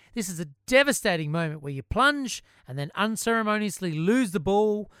ball. This is a devastating moment where you plunge and then unceremoniously lose the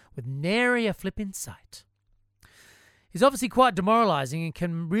ball with nary a flip in sight. It's obviously quite demoralising and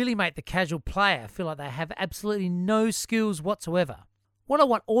can really make the casual player feel like they have absolutely no skills whatsoever. What I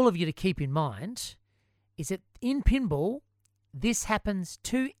want all of you to keep in mind is that in pinball, this happens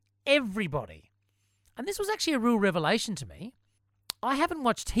to everybody. And this was actually a real revelation to me. I haven't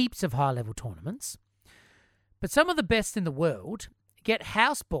watched heaps of high-level tournaments, but some of the best in the world get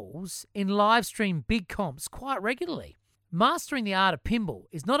house balls in live stream big comps quite regularly. Mastering the art of pinball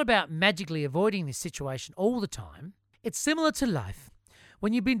is not about magically avoiding this situation all the time. It's similar to life.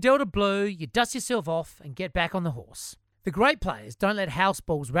 When you've been dealt a blow, you dust yourself off and get back on the horse. The great players don't let house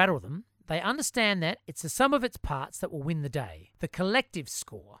balls rattle them. They understand that it's the sum of its parts that will win the day, the collective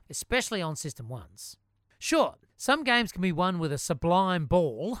score, especially on System 1s. Sure, some games can be won with a sublime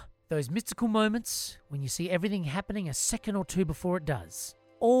ball, those mystical moments when you see everything happening a second or two before it does.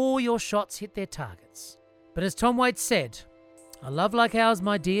 All your shots hit their targets. But as Tom Waits said, a love like ours,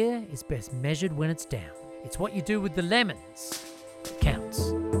 my dear, is best measured when it's down. It's what you do with the lemons that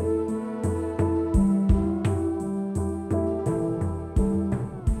counts.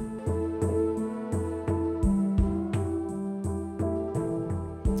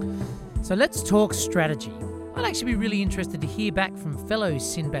 So let's talk strategy. I'd actually be really interested to hear back from fellow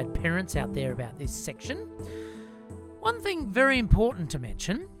Sinbad parents out there about this section. One thing very important to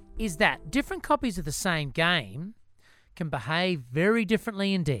mention is that different copies of the same game can behave very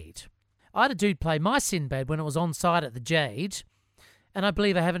differently indeed. I had a dude play my Sinbad when it was on site at the Jade, and I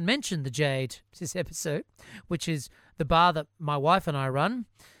believe I haven't mentioned the Jade this episode, which is the bar that my wife and I run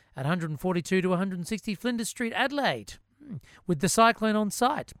at 142 to 160 Flinders Street, Adelaide, with the Cyclone on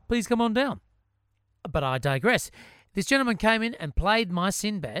site. Please come on down. But I digress. This gentleman came in and played my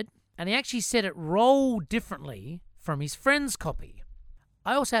Sinbad, and he actually said it rolled differently from his friend's copy.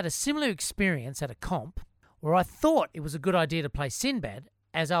 I also had a similar experience at a comp where I thought it was a good idea to play Sinbad,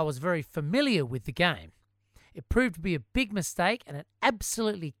 as I was very familiar with the game. It proved to be a big mistake, and it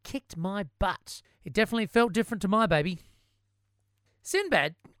absolutely kicked my butt. It definitely felt different to my baby.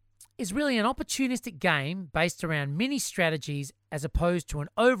 Sinbad is really an opportunistic game based around mini strategies as opposed to an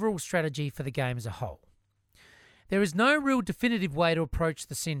overall strategy for the game as a whole. There is no real definitive way to approach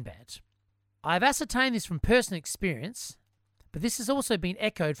the Sinbad. I have ascertained this from personal experience, but this has also been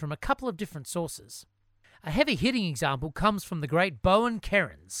echoed from a couple of different sources. A heavy-hitting example comes from the great Bowen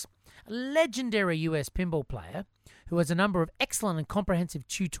Kerins, a legendary US pinball player who has a number of excellent and comprehensive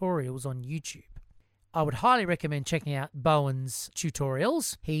tutorials on YouTube. I would highly recommend checking out Bowen's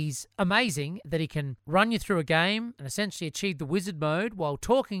tutorials. He's amazing that he can run you through a game and essentially achieve the wizard mode while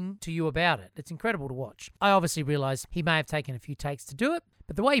talking to you about it. It's incredible to watch. I obviously realise he may have taken a few takes to do it,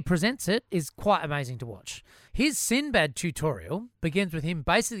 but the way he presents it is quite amazing to watch. His Sinbad tutorial begins with him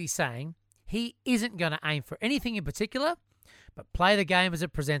basically saying he isn't going to aim for anything in particular, but play the game as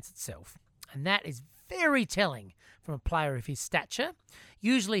it presents itself. And that is very telling from a player of his stature.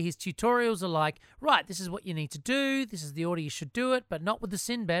 Usually his tutorials are like, right, this is what you need to do, this is the order you should do it, but not with the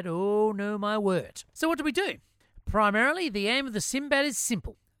Sinbad. Oh, no, my word. So what do we do? Primarily, the aim of the Sinbad is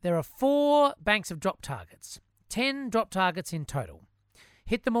simple. There are 4 banks of drop targets, 10 drop targets in total.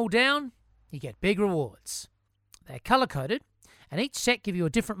 Hit them all down, you get big rewards. They're colour-coded, and each set gives you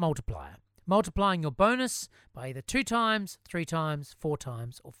a different multiplier, multiplying your bonus by either 2 times, 3 times, 4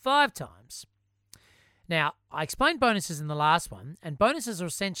 times, or 5 times. Now, I explained bonuses in the last one, and bonuses are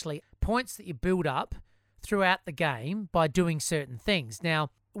essentially points that you build up throughout the game by doing certain things.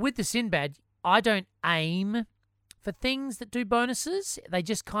 Now, with the Sinbad, I don't aim for things that do bonuses. They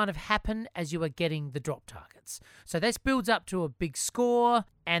just kind of happen as you are getting the drop targets. So this builds up to a big score,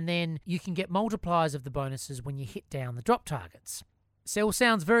 and then you can get multipliers of the bonuses when you hit down the drop targets. So it all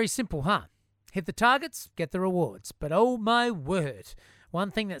sounds very simple, huh? Hit the targets, get the rewards. But oh my word,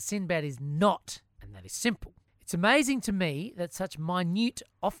 one thing that Sinbad is not, and that is simple. It's amazing to me that such minute,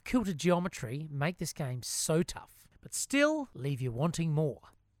 off-kilter geometry make this game so tough, but still leave you wanting more.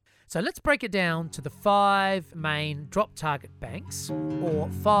 So let's break it down to the 5 main drop target banks, or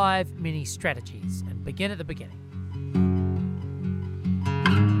 5 mini strategies, and begin at the beginning.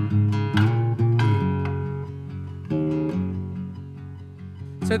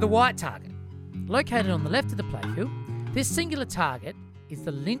 So the white target, located on the left of the playfield, this singular target is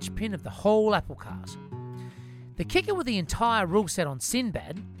the linchpin of the whole apple cart. The kicker with the entire rule set on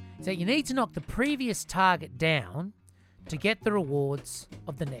Sinbad is that you need to knock the previous target down to get the rewards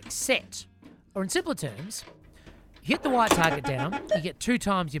of the next set. Or in simpler terms, you hit the white target down, you get 2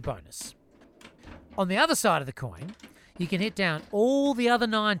 times your bonus. On the other side of the coin, you can hit down all the other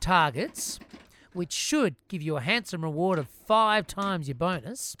 9 targets, which should give you a handsome reward of 5 times your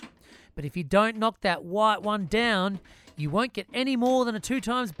bonus. But if you don't knock that white one down, you won't get any more than a 2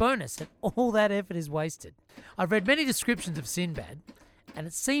 times bonus, and all that effort is wasted. I've read many descriptions of Sinbad, and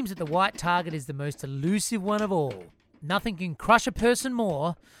it seems that the white target is the most elusive one of all. Nothing can crush a person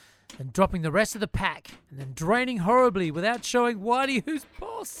more than dropping the rest of the pack and then draining horribly without showing Whitey who's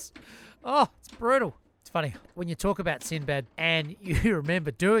boss. Oh, it's brutal. It's funny, when you talk about Sinbad and you remember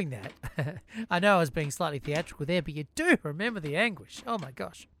doing that, I know I was being slightly theatrical there, but you do remember the anguish. Oh my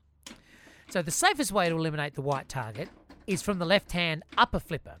gosh. So the safest way to eliminate the white target is from the left-hand upper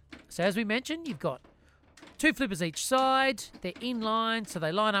flipper. So as we mentioned, you've got 2 flippers each side. They're in line, so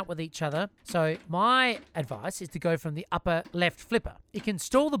they line up with each other. So my advice is to go from the upper left flipper. You can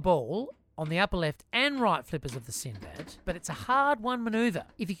stall the ball on the upper left and right flippers of the Sinbad, but it's a hard-won manoeuvre.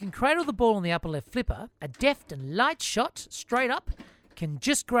 If you can cradle the ball on the upper left flipper, a deft and light shot straight up can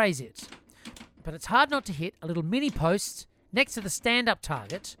just graze it. But it's hard not to hit a little mini post next to the stand-up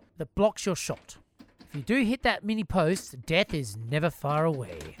target that blocks your shot. If you do hit that mini post, death is never far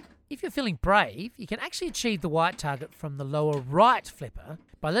away. If you're feeling brave, you can actually achieve the white target from the lower right flipper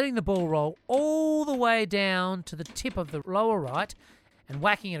by letting the ball roll all the way down to the tip of the lower right and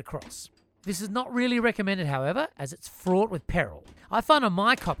whacking it across. This is not really recommended, however, as it's fraught with peril. I find on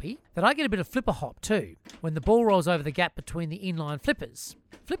my copy that I get a bit of flipper hop too, when the ball rolls over the gap between the inline flippers.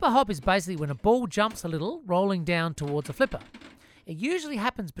 Flipper hop is basically when a ball jumps a little, rolling down towards a flipper. It usually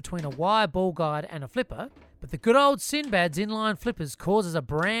happens between a wire ball guide and a flipper, but the good old Sinbad's inline flippers causes a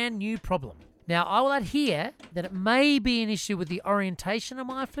brand new problem. Now, I will add here that it may be an issue with the orientation of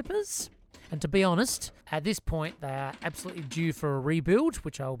my flippers, and to be honest, at this point they are absolutely due for a rebuild,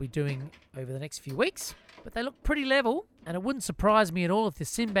 which I will be doing over the next few weeks, but they look pretty level, and it wouldn't surprise me at all if the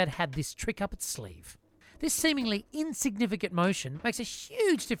Sinbad had this trick up its sleeve. This seemingly insignificant motion makes a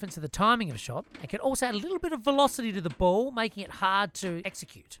huge difference to the timing of a shot and can also add a little bit of velocity to the ball, making it hard to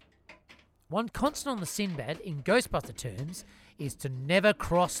execute. One constant on the Sinbad, in Ghostbuster terms, is to never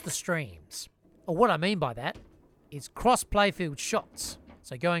cross the streams. Or what I mean by that is cross playfield shots.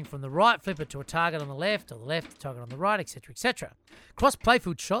 So going from the right flipper to a target on the left, or the left to a target on the right, etc., etc. Cross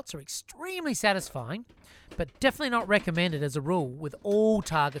playfield shots are extremely satisfying, but definitely not recommended as a rule with all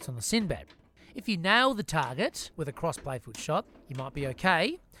targets on the Sinbad. If you nail the target with a cross playfield shot, you might be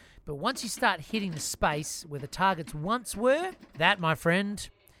okay, but once you start hitting the space where the targets once were, that, my friend,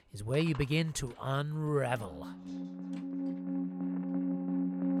 is where you begin to unravel.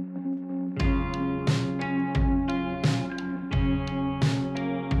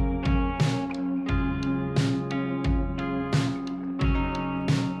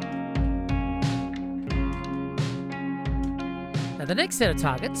 Now the next set of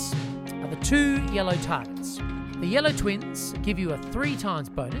targets are the 2 yellow targets. The yellow twins give you a 3 times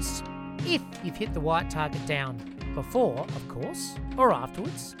bonus if you've hit the white target down before, of course, or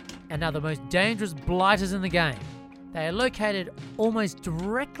afterwards, and are the most dangerous blighters in the game. They are located almost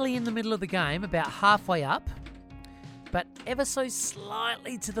directly in the middle of the game, about halfway up, but ever so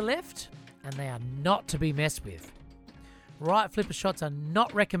slightly to the left, and they are not to be messed with. Right flipper shots are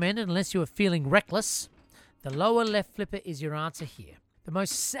not recommended unless you are feeling reckless. The lower left flipper is your answer here. The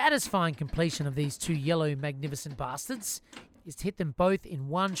most satisfying completion of these 2 yellow magnificent bastards is to hit them both in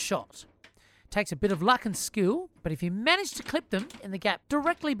one shot. It takes a bit of luck and skill, but if you manage to clip them in the gap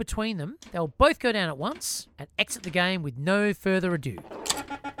directly between them, they'll both go down at once and exit the game with no further ado.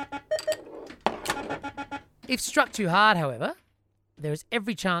 If struck too hard, however, there is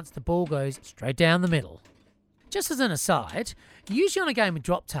every chance the ball goes straight down the middle. Just as an aside, usually on a game with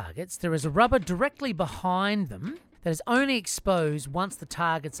drop targets, there is a rubber directly behind them that is only exposed once the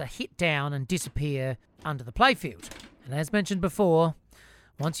targets are hit down and disappear under the playfield. And as mentioned before,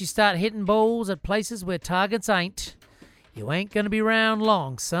 once you start hitting balls at places where targets ain't, you ain't going to be around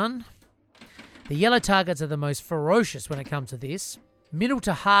long, son. The yellow targets are the most ferocious when it comes to this. Middle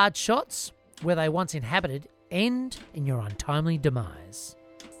to hard shots, where they once inhabited, end in your untimely demise.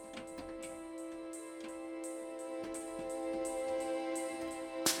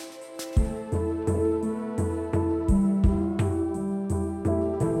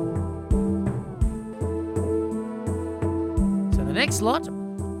 The next lot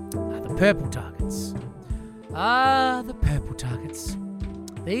are the purple targets. The purple targets.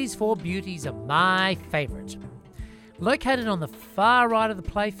 these four beauties are my favourite. Located on the far right of the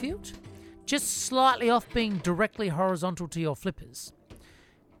playfield, just slightly off being directly horizontal to your flippers.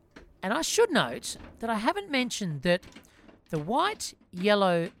 And I should note that I haven't mentioned that the white,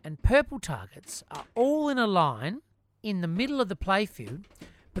 yellow and purple targets are all in a line in the middle of the playfield,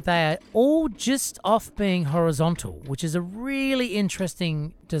 but they are all just off being horizontal, which is a really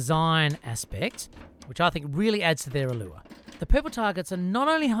interesting design aspect, which I think really adds to their allure. The purple targets are not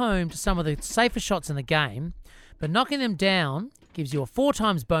only home to some of the safer shots in the game, but knocking them down gives you a 4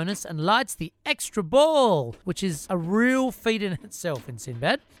 times bonus and lights the extra ball, which is a real feat in itself in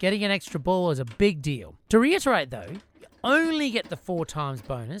Sinbad. Getting an extra ball is a big deal. To reiterate though, you only get the 4 times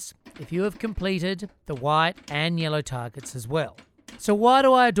bonus if you have completed the white and yellow targets as well. So why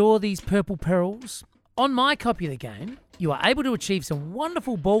do I adore these purple pearls? On my copy of the game, you are able to achieve some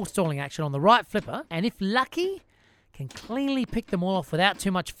wonderful ball stalling action on the right flipper, and if lucky, can cleanly pick them all off without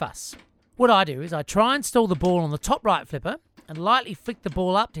too much fuss. What I do is I try and stall the ball on the top right flipper and lightly flick the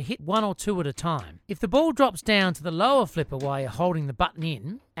ball up to hit 1 or 2 at a time. If the ball drops down to the lower flipper while you're holding the button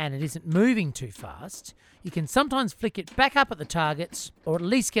in and it isn't moving too fast, you can sometimes flick it back up at the targets or at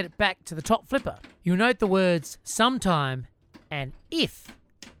least get it back to the top flipper. You'll note the words sometime and if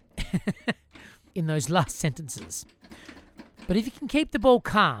in those last sentences. But if you can keep the ball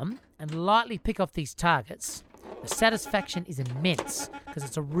calm and lightly pick off these targets, the satisfaction is immense because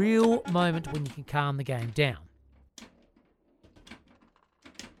it's a real moment when you can calm the game down.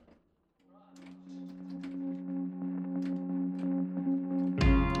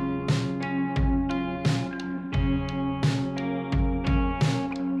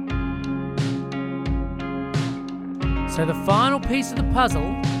 So the final piece of the puzzle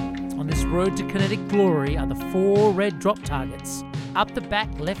on this road to kinetic glory are the 4 red drop targets up the back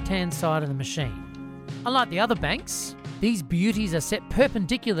left-hand side of the machine. Unlike the other banks, these beauties are set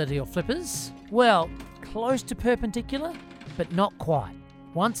perpendicular to your flippers. Well, close to perpendicular, but not quite.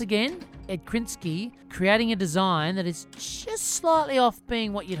 Once again, Ed Krinsky creating a design that is just slightly off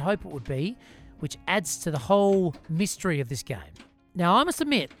being what you'd hope it would be, which adds to the whole mystery of this game. Now, I must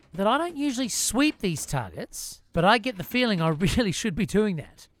admit that I don't usually sweep these targets, but I get the feeling I really should be doing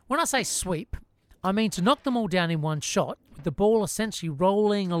that. When I say sweep, I mean to knock them all down in one shot, with the ball essentially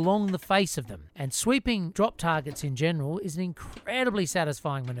rolling along the face of them. And sweeping drop targets in general is an incredibly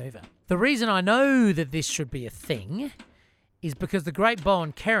satisfying manoeuvre. The reason I know that this should be a thing is because the great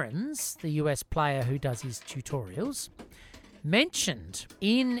Bowen Kerins, the US player who does his tutorials, mentioned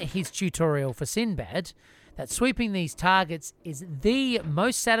in his tutorial for Sinbad that sweeping these targets is the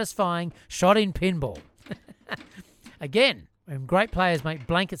most satisfying shot in pinball. Again, when great players make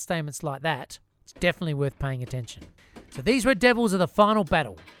blanket statements like that, it's definitely worth paying attention. So these Red Devils are the final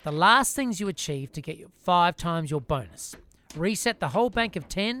battle, the last things you achieve to get you 5 times your bonus. Reset the whole bank of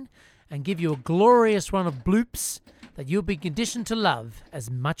 10 and give you a glorious run of bloops that you'll be conditioned to love as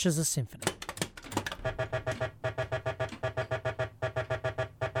much as a symphony.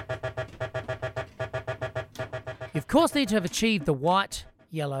 You of course need to have achieved the white,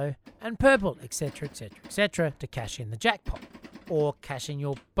 yellow and purple, etc, etc, etc to cash in the jackpot, or cash in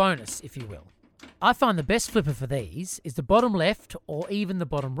your bonus if you will. I find the best flipper for these is the bottom left or even the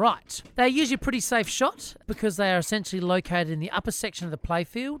bottom right. They are usually a pretty safe shot because they are essentially located in the upper section of the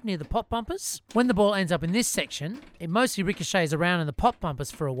playfield near the pop bumpers. When the ball ends up in this section, it mostly ricochets around in the pop bumpers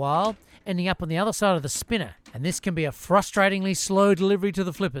for a while, ending up on the other side of the spinner, and this can be a frustratingly slow delivery to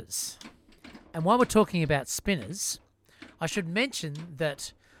the flippers. And while we're talking about spinners, I should mention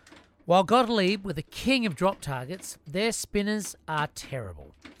that while Gottlieb were the king of drop targets, their spinners are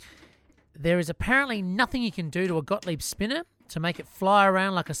terrible. There is apparently nothing you can do to a Gottlieb spinner to make it fly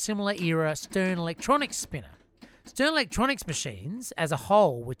around like a similar era Stern Electronics spinner. Stern Electronics machines as a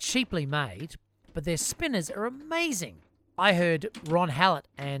whole were cheaply made, but their spinners are amazing. I heard Ron Hallett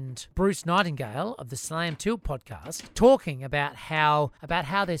and Bruce Nightingale of the Slam Tilt podcast talking about how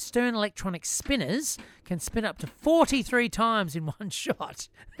their Stern Electronics spinners can spin up to 43 times in one shot.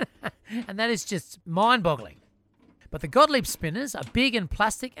 And that is just mind-boggling. But the Gottlieb spinners are big and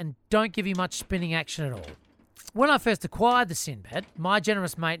plastic and don't give you much spinning action at all. When I first acquired the Sinbad, my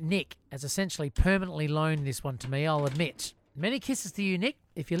generous mate Nick has essentially permanently loaned this one to me, I'll admit. Many kisses to you, Nick,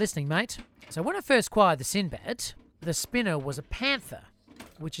 if you're listening, mate. So when I first acquired the Sinbad, the spinner was a Panther,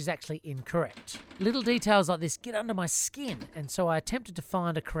 which is actually incorrect. Little details like this get under my skin, and so I attempted to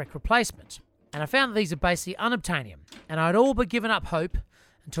find a correct replacement. And I found that these are basically unobtainium, and I'd all but given up hope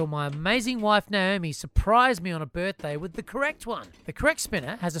until my amazing wife Naomi surprised me on a birthday with the correct one. The correct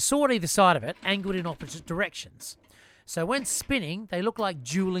spinner has a sword either side of it, angled in opposite directions. So when spinning, they look like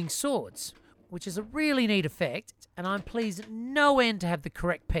dueling swords, which is a really neat effect, and I'm pleased no end to have the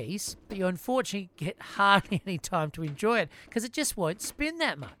correct piece, but you unfortunately get hardly any time to enjoy it because it just won't spin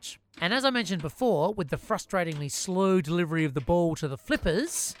that much. And as I mentioned before, with the frustratingly slow delivery of the ball to the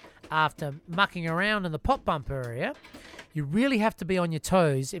flippers after mucking around in the pop bumper area, you really have to be on your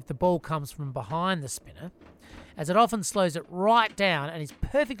toes if the ball comes from behind the spinner, as it often slows it right down and is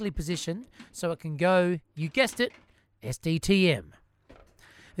perfectly positioned so it can go, you guessed it, SDTM.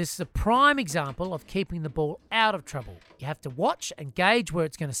 This is a prime example of keeping the ball out of trouble. You have to watch and gauge where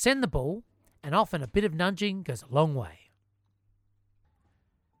it's going to send the ball, and often a bit of nudging goes a long way.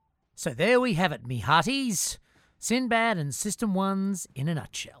 So there we have it, me hearties. Sinbad and System 1s in a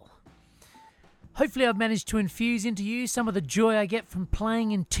nutshell. Hopefully I've managed to infuse into you some of the joy I get from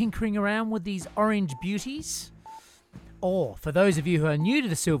playing and tinkering around with these orange beauties. Or, for those of you who are new to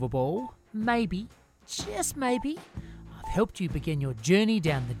the silver ball, maybe, just maybe, I've helped you begin your journey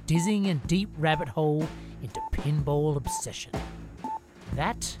down the dizzying and deep rabbit hole into pinball obsession.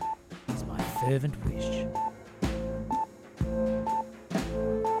 That is my fervent wish.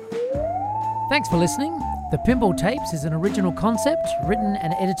 Thanks for listening. The Pinball Tapes is an original concept written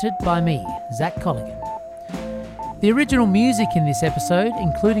and edited by me, Zach Colligan. The original music in this episode,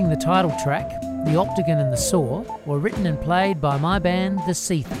 including the title track, The Octagon and the Saw, were written and played by my band, The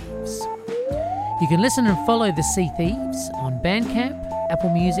Sea Thieves. You can listen and follow The Sea Thieves on Bandcamp,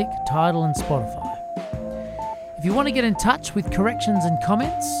 Apple Music, Tidal and Spotify. If you want to get in touch with corrections and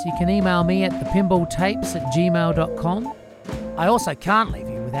comments, you can email me at thepinballtapes@gmail.com. I also can't leave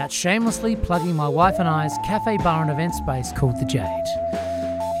you without shamelessly plugging my wife and I's cafe, bar and event space called The Jade.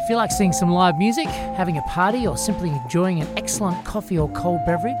 If you feel like seeing some live music, having a party, or simply enjoying an excellent coffee or cold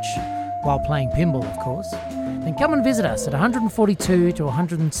beverage, while playing pinball of course, then come and visit us at 142 to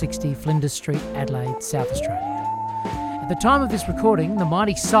 160 Flinders Street, Adelaide, South Australia. At the time of this recording, the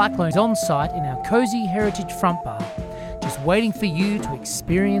mighty Cyclone is on site in our cosy heritage front bar, just waiting for you to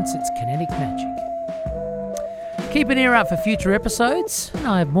experience its kinetic magic. Keep an ear out for future episodes, and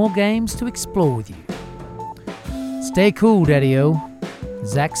I have more games to explore with you. Stay cool, Daddy-O.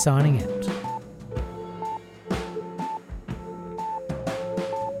 Zach signing out.